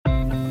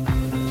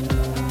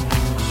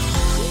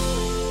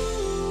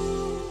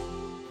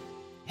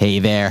Hey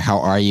there, how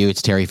are you?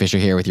 It's Terry Fisher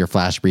here with your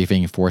flash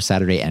briefing for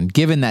Saturday. And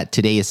given that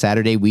today is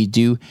Saturday, we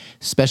do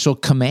special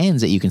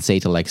commands that you can say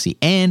to Lexi.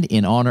 And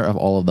in honor of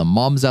all of the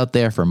moms out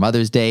there for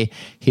Mother's Day,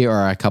 here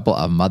are a couple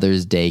of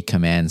Mother's Day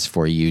commands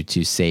for you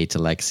to say to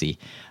Lexi.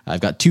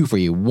 I've got two for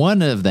you.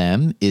 One of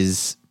them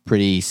is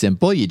pretty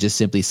simple. You just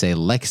simply say,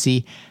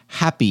 Lexi,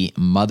 happy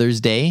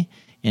Mother's Day.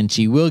 And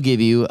she will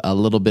give you a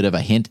little bit of a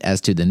hint as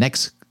to the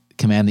next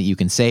command that you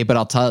can say, but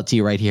I'll tell it to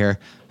you right here.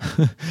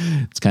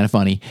 It's kind of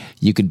funny.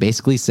 You can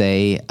basically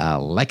say,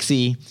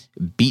 Lexi,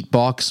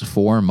 beatbox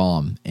for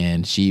mom,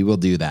 and she will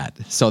do that.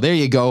 So there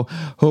you go.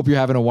 Hope you're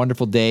having a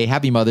wonderful day.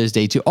 Happy Mother's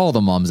Day to all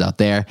the moms out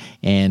there,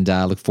 and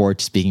look forward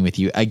to speaking with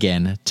you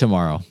again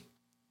tomorrow.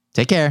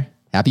 Take care.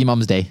 Happy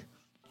Mom's Day.